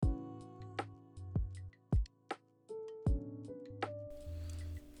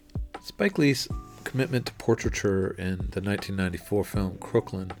Spike Lee's commitment to portraiture in the 1994 film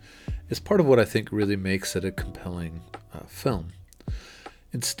Crooklyn is part of what I think really makes it a compelling film.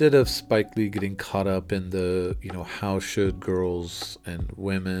 Instead of Spike Lee getting caught up in the, how should girls and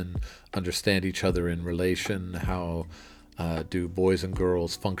women understand each other in relation, how do boys and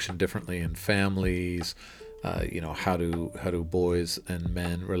girls function differently in families, how do boys and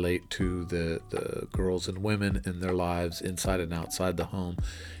men relate to the girls and women in their lives inside and outside the home.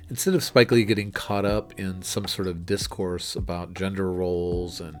 Instead of Spike Lee getting caught up in some sort of discourse about gender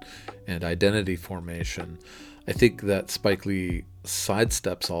roles and identity formation, I think that Spike Lee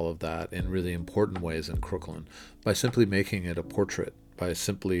sidesteps all of that in really important ways in Crooklyn by simply making it a portrait, by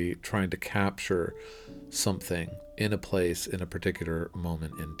simply trying to capture something in a place in a particular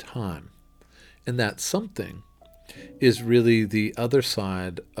moment in time. And that something is really the other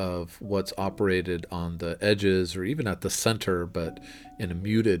side of what's operated on the edges or even at the center, but in a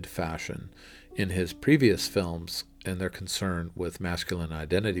muted fashion in his previous films and their concern with masculine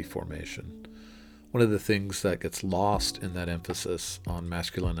identity formation. One of the things that gets lost in that emphasis on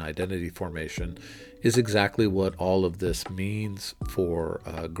masculine identity formation is exactly what all of this means for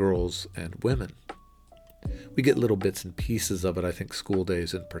girls and women. We get little bits and pieces of it. I think School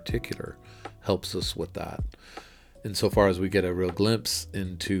Days in particular helps us with that. Insofar as we get a real glimpse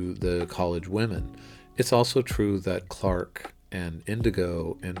into the college women, it's also true that Clark and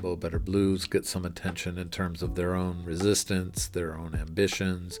Indigo in Bo Better Blues get some attention in terms of their own resistance, their own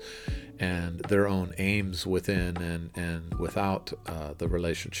ambitions, and their own aims within and without the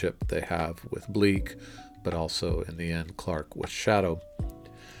relationship they have with Bleak, but also in the end Clark with Shadow.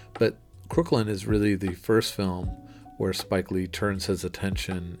 But Crooklyn is really the first film where Spike Lee turns his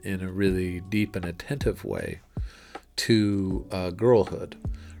attention in a really deep and attentive way to girlhood,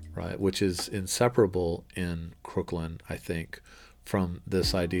 right, which is inseparable in Crooklyn, I think, from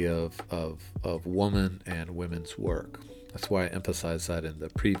this idea of woman and women's work. That's why I emphasized that in the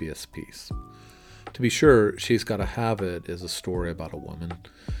previous piece. To be sure, She's Gotta Have It is a story about a woman,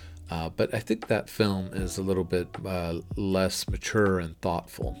 but I think that film is a little bit less mature and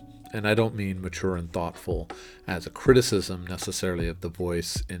thoughtful. And I don't mean mature and thoughtful as a criticism necessarily of the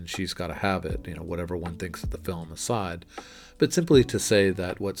voice in She's Gotta Have It, whatever one thinks of the film aside, but simply to say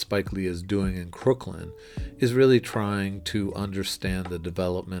that what Spike Lee is doing in Crooklyn is really trying to understand the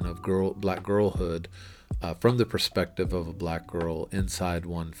development of black girlhood from the perspective of a black girl inside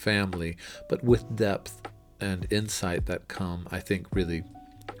one family, but with depth and insight that come, I think, really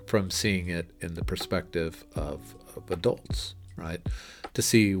from seeing it in the perspective of adults, right? To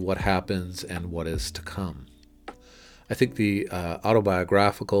see what happens and what is to come. I think the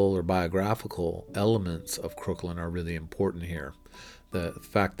autobiographical or biographical elements of Crooklyn are really important here. The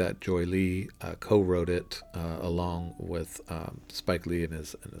fact that Joy Lee co-wrote it along with Spike Lee and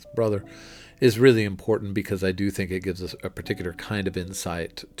his brother is really important because I do think it gives us a particular kind of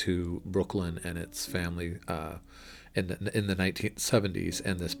insight to Brooklyn and its family in the 1970s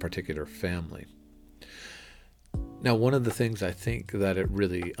and this particular family. Now, one of the things I think that it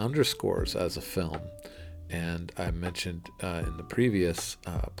really underscores as a film, and I mentioned in the previous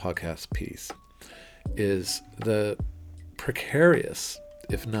podcast piece, is the precarious,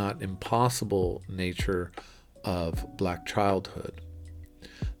 if not impossible, nature of black childhood.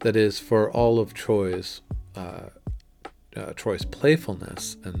 That is, for all of Troy's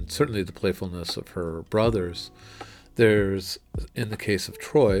playfulness, and certainly the playfulness of her brothers, there's, in the case of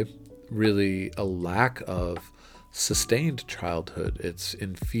Troy, really a lack of sustained childhood. It's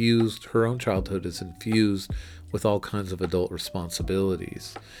infused, her own childhood is infused with all kinds of adult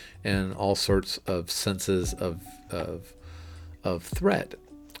responsibilities and all sorts of senses of threat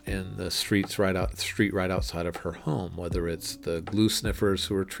in the street right outside of her home, whether it's the glue sniffers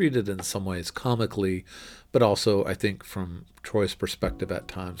who are treated in some ways comically, but also I think from Troy's perspective at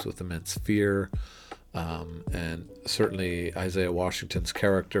times with immense fear. And certainly Isaiah Washington's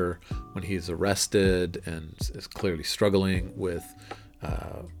character, when he's arrested and is clearly struggling with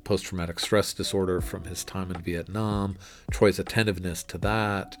post-traumatic stress disorder from his time in Vietnam, Troy's attentiveness to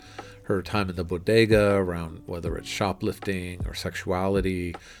that, her time in the bodega around whether it's shoplifting or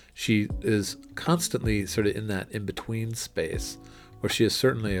sexuality, she is constantly sort of in that in-between space where she is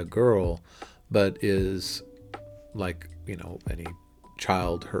certainly a girl, but is like, any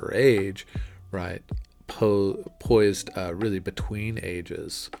child her age, right, poised really between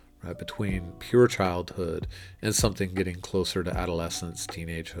ages, right, between pure childhood and something getting closer to adolescence,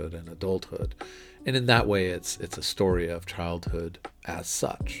 teenagehood, and adulthood. And in that way, it's a story of childhood as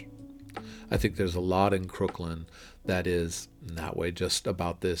such. I think there's a lot in Crooklyn that is, in that way, just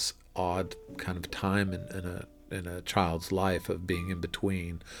about this odd kind of time in a in a child's life of being in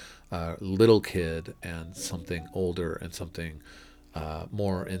between little kid and something older and something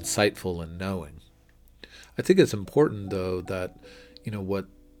more insightful and knowing. I think it's important, though, that what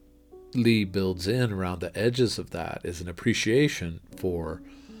Lee builds in around the edges of that is an appreciation for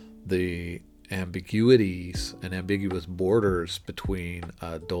the ambiguities and ambiguous borders between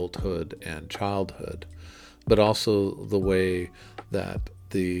adulthood and childhood, but also the way that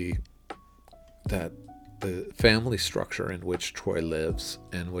the family structure in which Troy lives,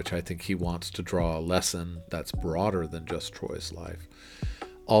 in which I think he wants to draw a lesson that's broader than just Troy's life,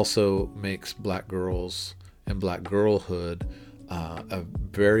 also makes black girls and black girlhood a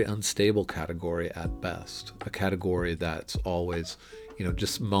very unstable category at best, a category that's always,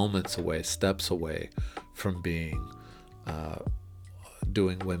 just moments away, steps away from being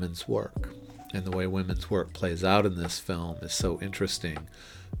doing women's work. And the way women's work plays out in this film is so interesting,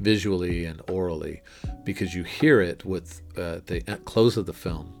 visually and orally, because you hear it with the close of the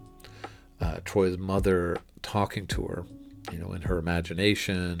film, Troy's mother talking to her, in her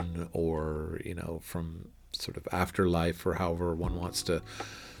imagination, or from sort of afterlife, or however one wants to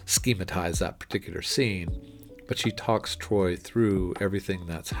schematize that particular scene. But she talks Troy through everything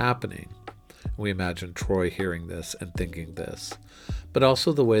that's happening. We imagine Troy hearing this and thinking this, but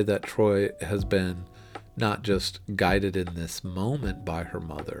also the way that Troy has been not just guided in this moment by her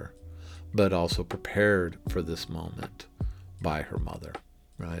mother, but also prepared for this moment by her mother,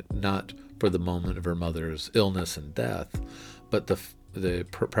 right? Not for the moment of her mother's illness and death, but the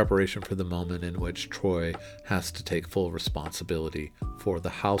preparation for the moment in which Troy has to take full responsibility for the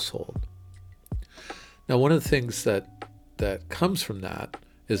household. Now, one of the things that comes from that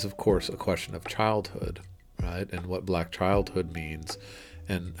is, of course, a question of childhood, right? And what black childhood means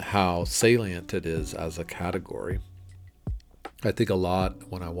and how salient it is as a category. I think a lot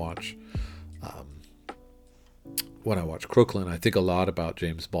when I watch Crooklyn, I think a lot about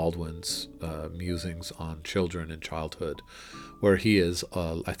James Baldwin's musings on children and childhood, where he is,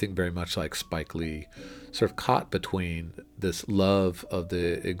 I think, very much like Spike Lee, sort of caught between this love of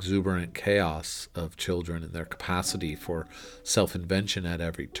the exuberant chaos of children and their capacity for self-invention at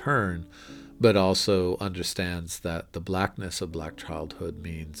every turn, but also understands that the blackness of black childhood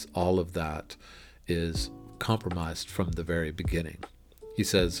means all of that is compromised from the very beginning. He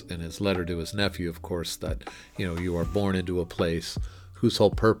says in his letter to his nephew, of course, that, you are born into a place whose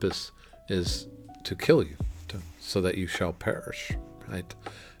whole purpose is to kill you, so that you shall perish, right?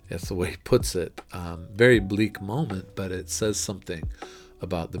 That's the way he puts it. Very bleak moment, but it says something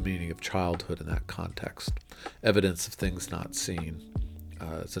about the meaning of childhood in that context. Evidence of things not seen.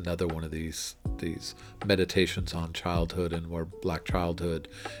 It's another one of these meditations on childhood, and where black childhood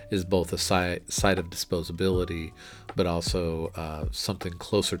is both a site of disposability, but also something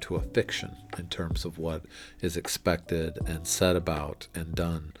closer to a fiction in terms of what is expected and said about and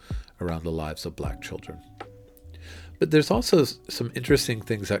done around the lives of black children. But there's also some interesting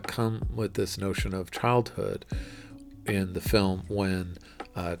things that come with this notion of childhood in the film when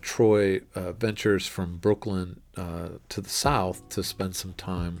Troy ventures from Brooklyn to the South to spend some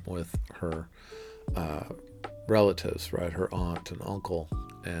time with her relatives, right? Her aunt and uncle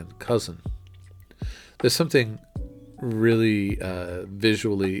and cousin. There's something really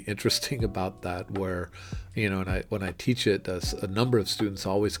visually interesting about that, where, and when I teach it, a number of students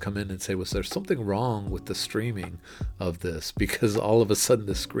always come in and say, was there something wrong with the streaming of this? Because all of a sudden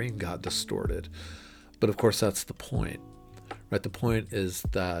the screen got distorted. But of course, that's the point, right? The point is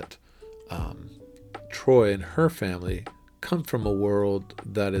that Troy and her family come from a world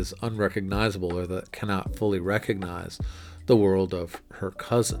that is unrecognizable, or that cannot fully recognize the world of her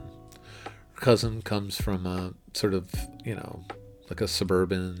cousin. Her cousin comes from a sort of, like a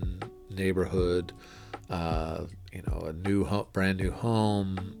suburban neighborhood, a brand new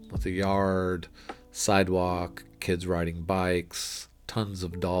home with a yard, sidewalk, kids riding bikes, tons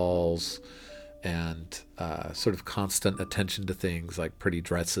of dolls, and sort of constant attention to things like pretty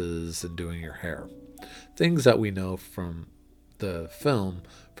dresses and doing your hair. Things that we know from the film,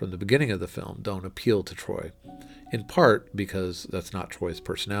 from the beginning of the film, don't appeal to Troy, in part because that's not Troy's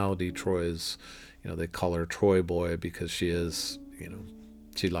personality. Troy's, they call her Troy Boy because she is,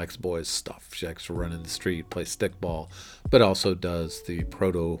 she likes boys' stuff. She likes to run in the street, play stickball, but also does the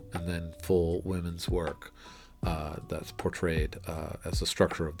proto and then full women's work that's portrayed as the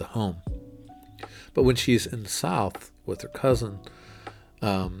structure of the home. But when she's in the South with her cousin,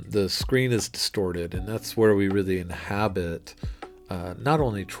 the screen is distorted, and that's where we really inhabit not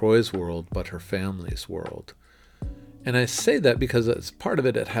only Troy's world, but her family's world. And I say that because as part of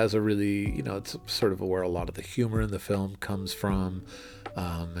it, it has a really, it's sort of where a lot of the humor in the film comes from.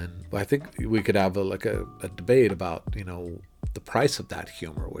 And I think we could have a debate about, the price of that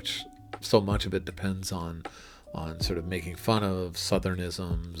humor, which so much of it depends on sort of making fun of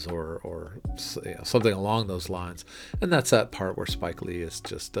Southernisms or something along those lines. And that's that part where Spike Lee is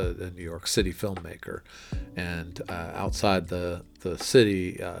just a New York City filmmaker. And outside the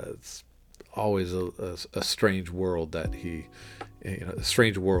city, it's always a strange world that a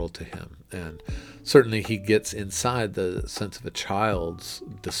strange world to him. And certainly he gets inside the sense of a child's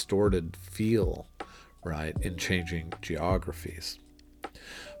distorted feel, right, in changing geographies.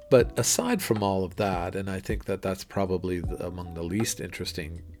 But aside from all of that, and I think that that's probably among the least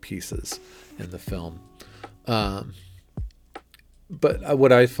interesting pieces in the film, but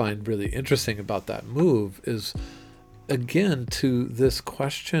what I find really interesting about that move is, again, to this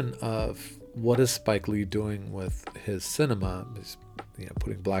question of what is Spike Lee doing with his cinema. He's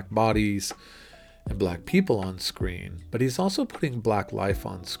putting black bodies and black people on screen, but he's also putting black life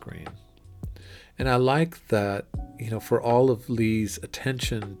on screen. And I like that, for all of Lee's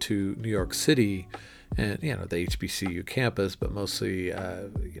attention to New York City and, the HBCU campus, but mostly,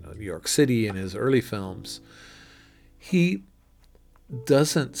 New York City in his early films, he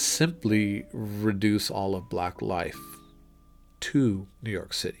doesn't simply reduce all of black life to New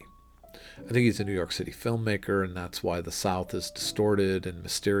York City. I think he's a New York City filmmaker, and that's why the South is distorted and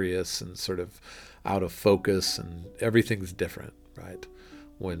mysterious and sort of out of focus, and everything's different, right,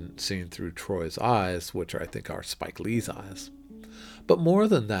 when seen through Troy's eyes, which I think are Spike Lee's eyes. But more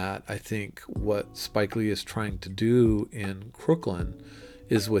than that, I think what Spike Lee is trying to do in Crooklyn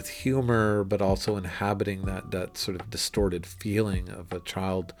is with humor, but also inhabiting that sort of distorted feeling of a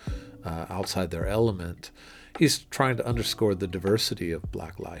child outside their element. He's trying to underscore the diversity of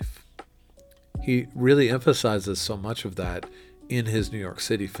black life. He really emphasizes so much of that in his New York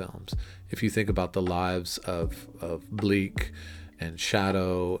City films. If you think about the lives of Bleak and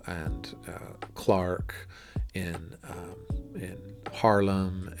Shadow and Clark in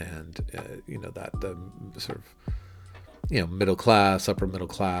Harlem, and that the sort of middle class, upper middle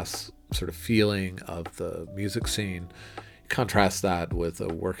class sort of feeling of the music scene. Contrast that with a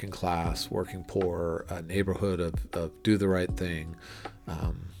working class, working poor neighborhood of Do the Right Thing.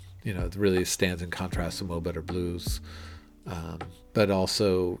 It really stands in contrast to Mo Better Blues. But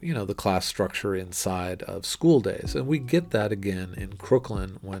also, the class structure inside of School Days. And we get that again in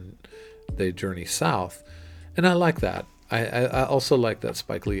Crooklyn when they journey south. And I like that. I also like that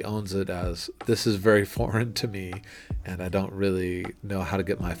Spike Lee owns it as, this is very foreign to me, and I don't really know how to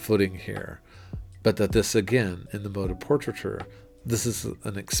get my footing here. But that this, again, in the mode of portraiture, this is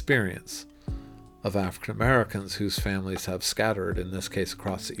an experience of African Americans whose families have scattered, in this case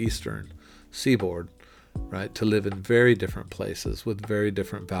across the eastern seaboard, right, to live in very different places with very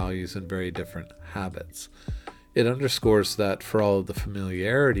different values and very different habits. It underscores that for all of the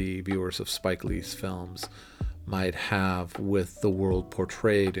familiarity viewers of Spike Lee's films might have with the world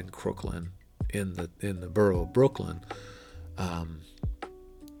portrayed in Crooklyn, in the borough of Brooklyn,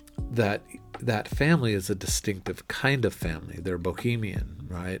 that family is a distinctive kind of family. They're bohemian,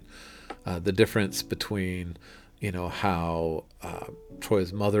 right? The difference between, how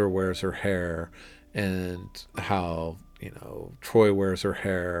Troy's mother wears her hair and how, Troy wears her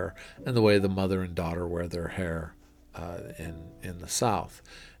hair, and the way the mother and daughter wear their hair in the South.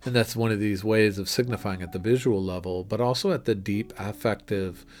 And that's one of these ways of signifying at the visual level, but also at the deep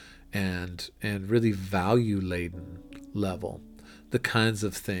affective and really value-laden level, the kinds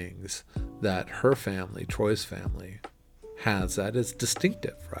of things that her family, Troy's family, has that is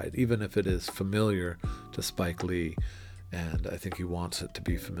distinctive, right? Even if it is familiar to Spike Lee, and I think he wants it to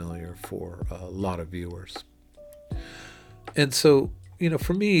be familiar for a lot of viewers. And so,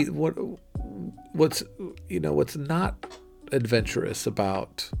 for me, what's not adventurous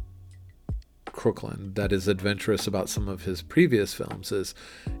about Crooklyn, that is adventurous about some of his previous films, is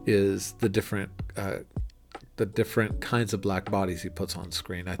the different kinds of black bodies he puts on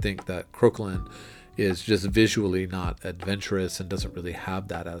screen. I think that Crooklyn is just visually not adventurous and doesn't really have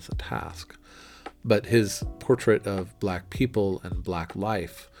that as a task. But his portrait of black people and black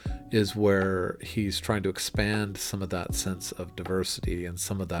life is where he's trying to expand some of that sense of diversity and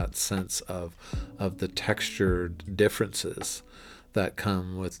some of that sense of the textured differences that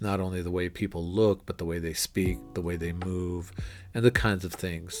come with not only the way people look, but the way they speak, the way they move, and the kinds of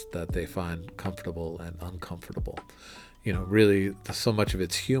things that they find comfortable and uncomfortable. Really so much of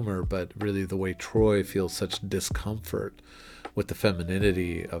it's humor, but really the way Troy feels such discomfort with the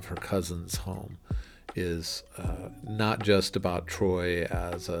femininity of her cousin's home is not just about Troy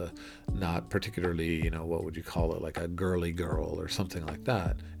as a not particularly, what would you call it, like a girly girl or something like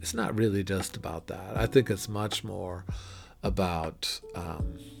that. It's not really just about that. I think it's much more about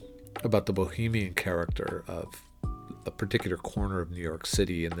the bohemian character of a particular corner of New York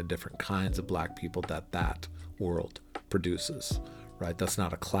City and the different kinds of black people that world produces, right? That's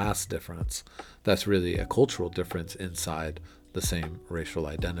not a class difference. That's really a cultural difference inside the same racial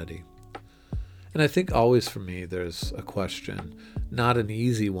identity. And I think always for me, there's a question, not an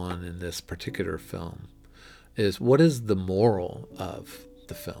easy one in this particular film, is what is the moral of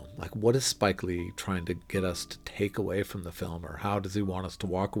the film? Like, what is Spike Lee trying to get us to take away from the film, or how does he want us to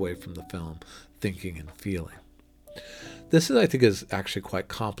walk away from the film thinking and feeling? This is, I think, is actually quite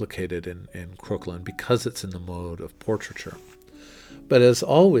complicated in Crooklyn because it's in the mode of portraiture. But as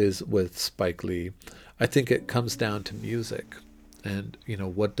always with Spike Lee, I think it comes down to music, and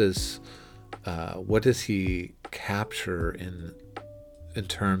what does he capture in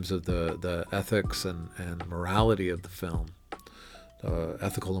terms of the ethics and morality of the film, the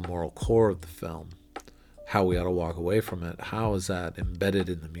ethical and moral core of the film, how we ought to walk away from it, how is that embedded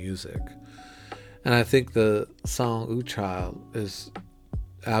in the music? And I think the song Ooh Child is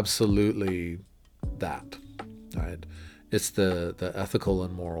absolutely that, right? It's the ethical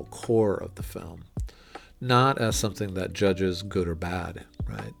and moral core of the film, not as something that judges good or bad,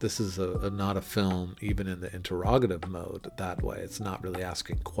 right? This is not a film even in the interrogative mode that way. It's not really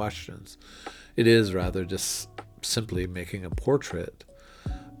asking questions. It is rather just simply making a portrait.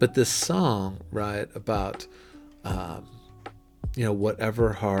 But this song, right, about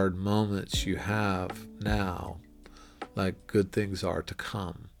whatever hard moments you have now, like good things are to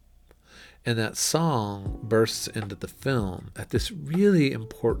come. And that song bursts into the film at this really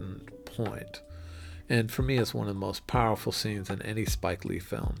important point. And for me, it's one of the most powerful scenes in any Spike Lee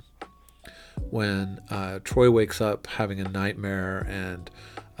film. When Troy wakes up having a nightmare and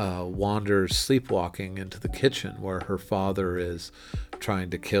wanders sleepwalking into the kitchen where her father is trying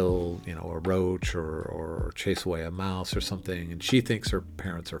to kill, a roach or chase away a mouse or something, and she thinks her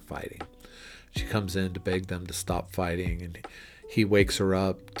parents are fighting. She comes in to beg them to stop fighting, and he wakes her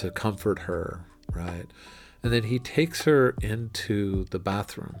up to comfort her, right? And then he takes her into the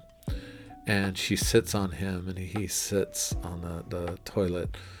bathroom, and she sits on him, and he sits on the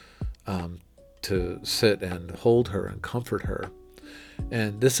toilet to sit and hold her and comfort her.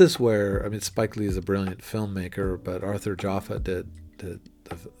 And this is where, Spike Lee is a brilliant filmmaker, but Arthur Jaffa did the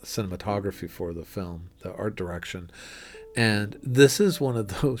cinematography for the film, the art direction. And this is one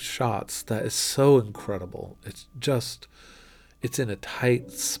of those shots that is so incredible. It's in a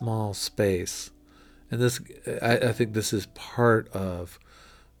tight, small space. And this, I think this is part of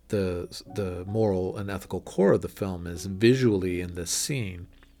the moral and ethical core of the film, is visually in this scene,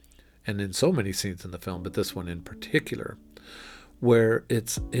 and in so many scenes in the film, but this one in particular, where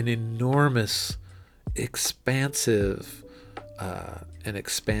it's an enormous, expansive, and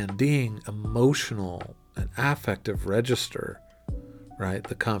expanding emotional and affective register, right?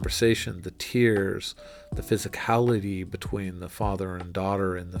 The conversation, the tears, the physicality between the father and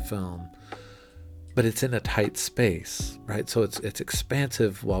daughter in the film, but it's in a tight space, right? So it's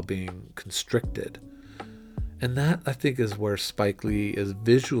expansive while being constricted. And that, I think, is where Spike Lee is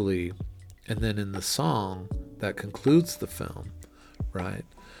visually, and then in the song that concludes the film, right,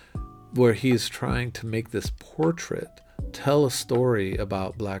 where he's trying to make this portrait, tell a story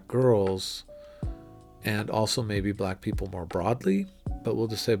about black girls and also maybe black people more broadly, but we'll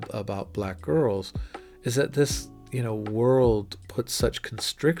just say about black girls, is that this, world puts such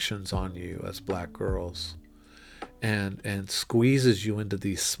constrictions on you as black girls and squeezes you into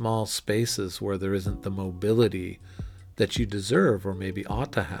these small spaces where there isn't the mobility that you deserve or maybe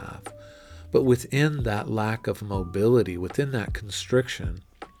ought to have. But within that lack of mobility, within that constriction,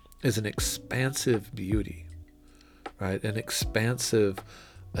 is an expansive beauty, right? An expansive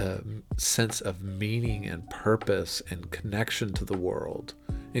sense of meaning and purpose and connection to the world,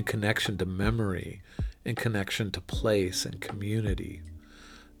 and connection to memory, and connection to place and community.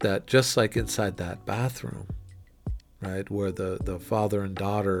 That just like inside that bathroom, right, where the father and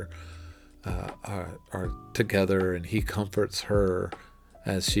daughter are together, and he comforts her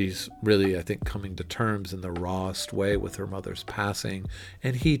as she's really, I think, coming to terms in the rawest way with her mother's passing,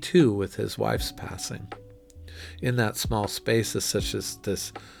 and he too with his wife's passing. In that small space is such as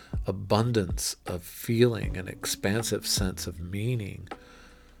this abundance of feeling, an expansive sense of meaning,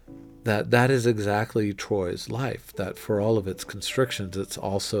 that is exactly Troy's life, that for all of its constrictions, it's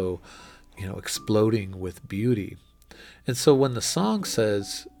also, exploding with beauty. And so when the song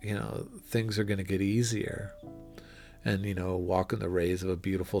says, things are going to get easier, and, walk in the rays of a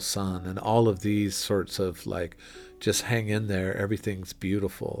beautiful sun, and all of these sorts of like, just hang in there, everything's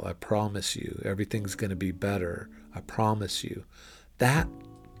beautiful, I promise you, everything's going to be better, I promise you. That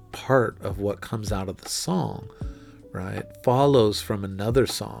part of what comes out of the song, right, follows from another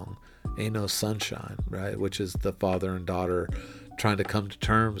song, Ain't No Sunshine, right, which is the father and daughter trying to come to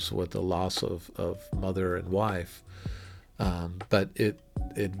terms with the loss of mother and wife. But it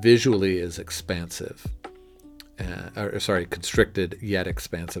visually is expansive, constricted yet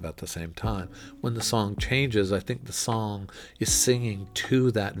expansive at the same time. When the song changes, I think the song is singing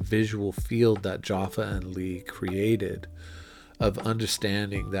to that visual field that Jaffa and Lee created, of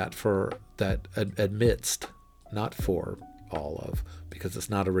understanding that amidst, not for all of, because it's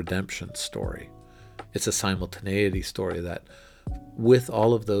not a redemption story. It's a simultaneity story that, with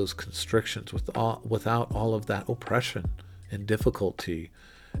all of those constrictions, without all of that oppression and difficulty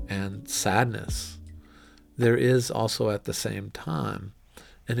and sadness, there is also at the same time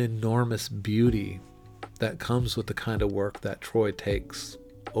an enormous beauty that comes with the kind of work that Troy takes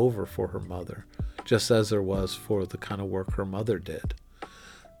over for her mother, just as there was for the kind of work her mother did.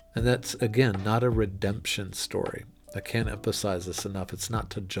 And that's, again, not a redemption story. I can't emphasize this enough. It's not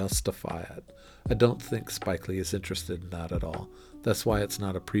to justify it. I don't think Spike Lee is interested in that at all. That's why it's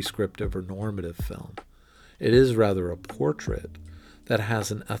not a prescriptive or normative film. It is rather a portrait that has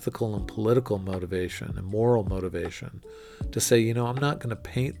an ethical and political motivation and moral motivation to say, I'm not going to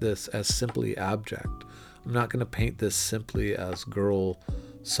paint this as simply abject. I'm not going to paint this simply as girl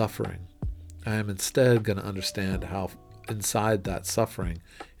suffering. I am instead going to understand how inside that suffering,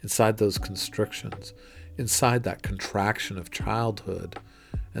 inside those constrictions, inside that contraction of childhood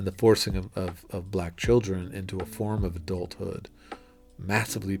and the forcing of black children into a form of adulthood,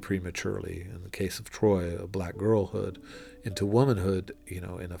 massively prematurely, in the case of Troy, a black girlhood, into womanhood,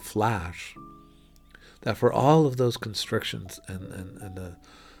 in a flash, that for all of those constrictions and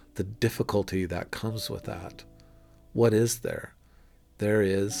the difficulty that comes with that, what is there? There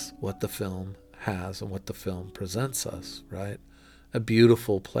is what the film has and what the film presents us, right? A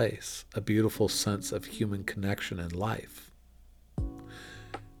beautiful place, a beautiful sense of human connection and life.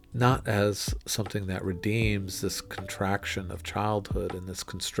 Not as something that redeems this contraction of childhood and this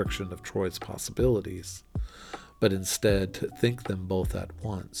constriction of Troy's possibilities, but instead to think them both at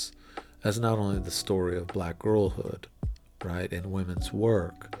once as not only the story of black girlhood, right, in women's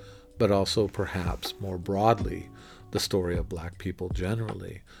work, but also perhaps more broadly the story of black people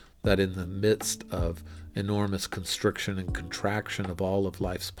generally, that in the midst of enormous constriction and contraction of all of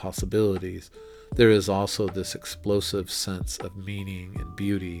life's possibilities, there is also this explosive sense of meaning and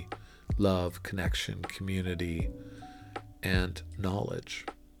beauty, love, connection, community, and knowledge.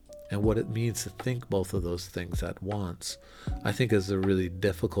 And what it means to think both of those things at once, I think, is a really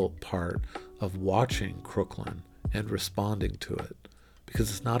difficult part of watching Crooklyn and responding to it, because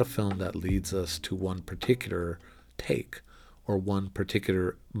it's not a film that leads us to one particular take or one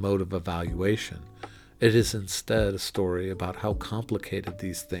particular mode of evaluation. It is instead a story about how complicated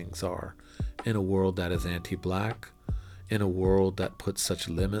these things are in a world that is anti-black, in a world that puts such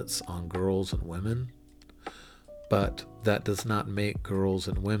limits on girls and women, but that does not make girls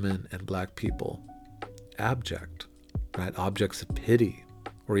and women and black people abject, right? Objects of pity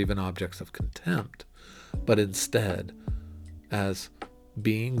or even objects of contempt, but instead as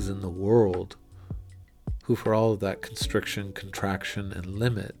beings in the world who, for all of that constriction, contraction, and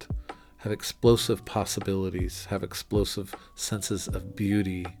limit, have explosive possibilities, have explosive senses of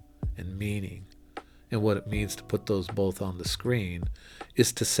beauty and meaning. And what it means to put those both on the screen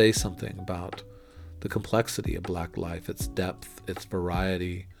is to say something about the complexity of black life, its depth, its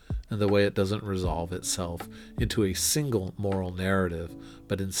variety, and the way it doesn't resolve itself into a single moral narrative,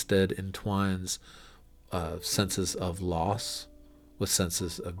 but instead entwines senses of loss with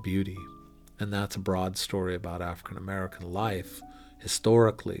senses of beauty. And that's a broad story about African American life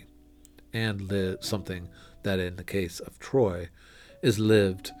historically, and something that in the case of Troy is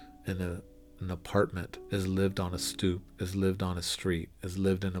lived in an apartment, is lived on a stoop, is lived on a street, is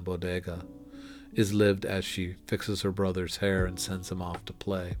lived in a bodega, is lived as she fixes her brother's hair and sends him off to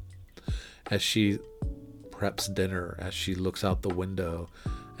play, as she preps dinner, as she looks out the window,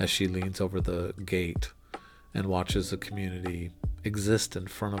 as she leans over the gate and watches the community exist in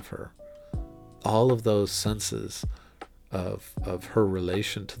front of her. All of those senses of her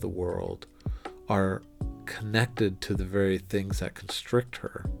relation to the world are connected to the very things that constrict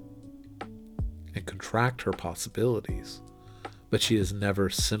her and contract her possibilities. But she is never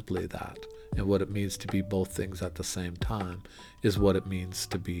simply that. And what it means to be both things at the same time is what it means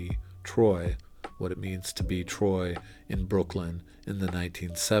to be Troy, what it means to be Troy in Brooklyn in the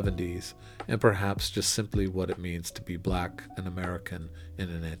 1970s, and perhaps just simply what it means to be black and American in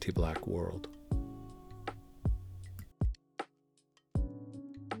an anti-black world.